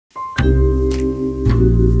You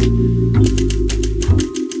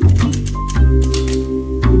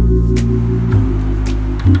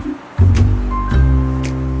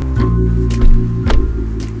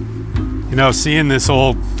know, seeing this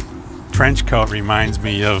old trench coat reminds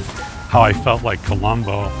me of how I felt like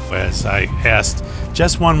Columbo as I asked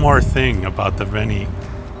just one more thing about the many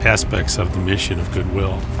aspects of the mission of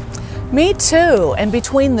Goodwill. Me too, and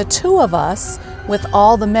between the two of us, with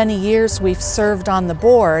all the many years we've served on the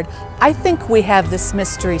board, I think we have this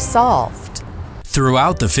mystery solved.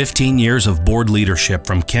 Throughout the 15 years of board leadership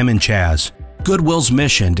from Kim and Chas, Goodwill's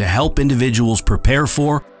mission to help individuals prepare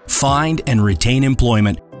for, find, and retain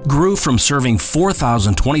employment grew from serving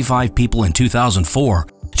 4,025 people in 2004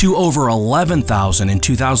 to over 11,000 in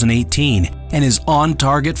 2018 and is on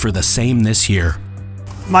target for the same this year.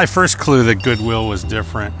 My first clue that Goodwill was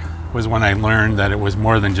different was when I learned that it was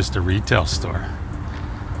more than just a retail store.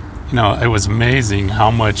 You know, it was amazing how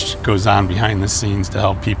much goes on behind the scenes to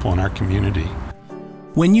help people in our community.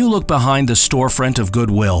 When you look behind the storefront of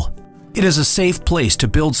Goodwill, it is a safe place to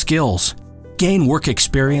build skills, gain work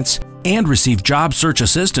experience, and receive job search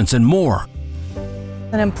assistance and more.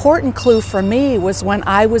 An important clue for me was when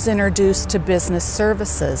I was introduced to business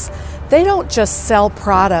services. They don't just sell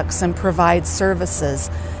products and provide services.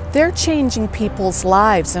 They're changing people's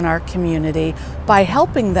lives in our community by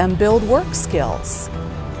helping them build work skills.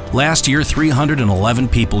 Last year, 311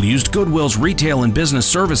 people used Goodwill's retail and business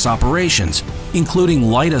service operations,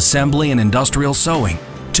 including light assembly and industrial sewing,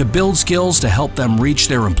 to build skills to help them reach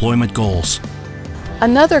their employment goals.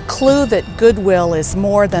 Another clue that Goodwill is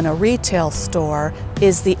more than a retail store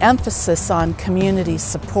is the emphasis on community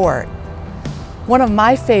support. One of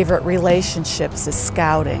my favorite relationships is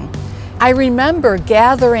scouting. I remember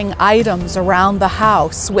gathering items around the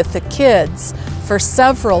house with the kids for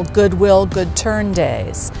several Goodwill Good Turn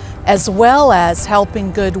Days, as well as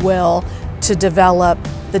helping Goodwill to develop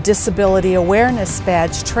the Disability Awareness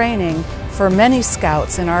Badge training for many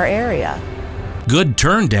scouts in our area. Good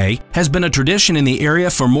Turn Day has been a tradition in the area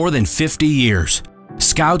for more than 50 years.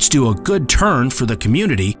 Scouts do a good turn for the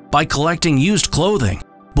community by collecting used clothing,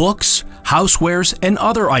 books, housewares, and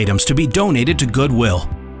other items to be donated to Goodwill.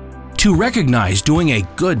 To recognize doing a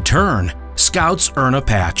good turn, Scouts earn a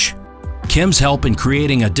patch. Kim's help in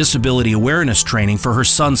creating a disability awareness training for her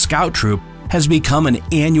son's scout troop has become an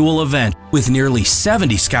annual event, with nearly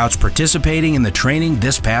 70 Scouts participating in the training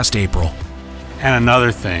this past April. And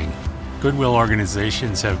another thing, Goodwill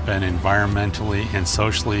organizations have been environmentally and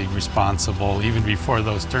socially responsible even before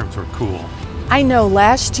those terms were cool. I know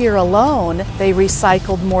last year alone, they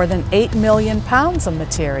recycled more than 8 million pounds of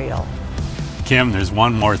material. Kim, there's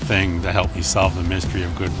one more thing to help me solve the mystery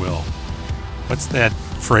of Goodwill. What's that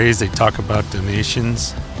phrase they talk about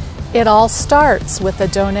donations? It all starts with a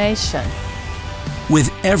donation. With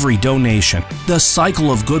every donation, the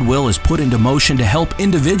cycle of Goodwill is put into motion to help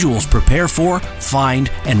individuals prepare for, find,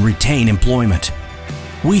 and retain employment.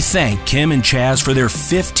 We thank Kim and Chas for their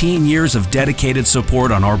 15 years of dedicated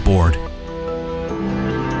support on our board.